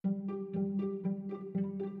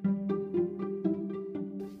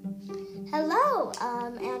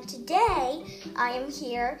And today I am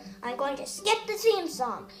here. I'm going to skip the theme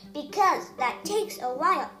song because that takes a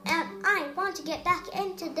while, and I want to get back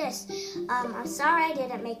into this. I'm sorry I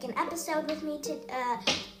didn't make an episode with me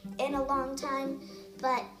in a long time,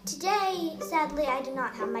 but today, sadly, I do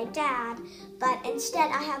not have my dad, but instead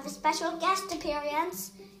I have a special guest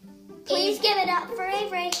appearance. Please give it up for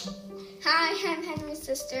Avery. Hi, I'm Henry's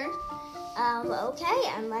sister. Okay,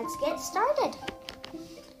 and let's get started.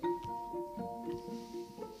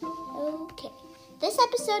 Okay, this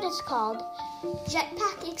episode is called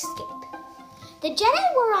Jetpack Escape. The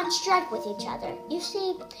Jedi were on strike with each other. You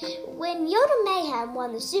see, when Yoda Mayhem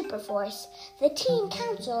won the Super Force, the Teen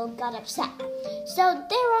Council got upset, so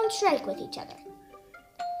they were on strike with each other.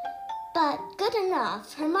 But good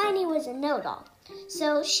enough, Hermione was a know-it-all,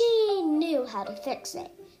 so she knew how to fix it.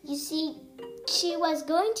 You see, she was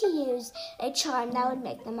going to use a charm that would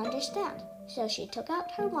make them understand. So she took out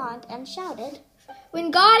her wand and shouted,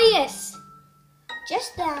 Wingardium!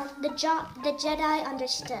 Just then, the Jedi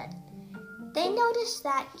understood. They noticed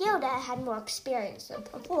that Yoda had more experience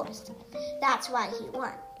with the Force. That's why he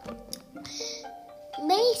won.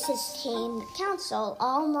 Mace's Teen Council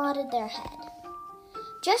all nodded their head.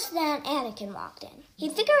 Just then, Anakin walked in. He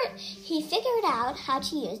figured out how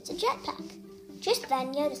to use the jetpack. Just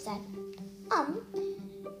then, Yoda said,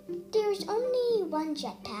 there's only one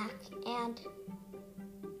jetpack, and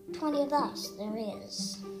 20 of us there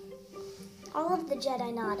is. All of the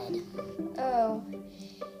Jedi nodded. Oh,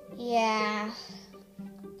 yeah.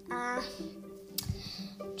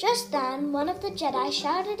 Just then, one of the Jedi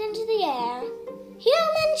shouted into the air,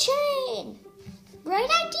 Human chain! Great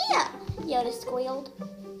idea, Yoda squealed.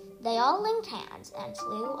 They all linked hands and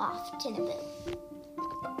flew off to Naboo.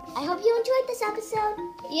 I hope you enjoyed this episode.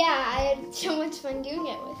 Yeah, I had so much fun doing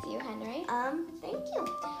it with you, Henry. Thank you.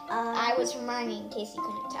 I was Hermione, in case you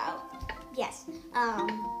couldn't tell. Yes.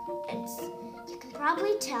 You can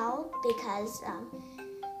probably tell because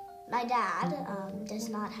my dad does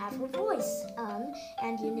not have her voice,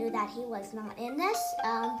 and you knew that he was not in this.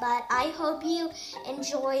 But I hope you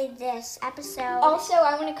enjoyed this episode. Also,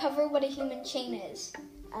 I want to cover what a human chain is.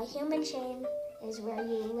 A human chain is where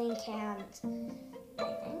you link hands.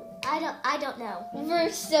 I don't know. We're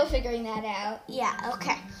still figuring that out. Yeah,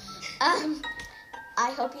 okay.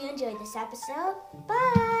 I hope you enjoyed this episode.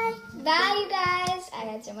 Bye! Bye, you guys. I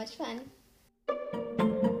had so much fun.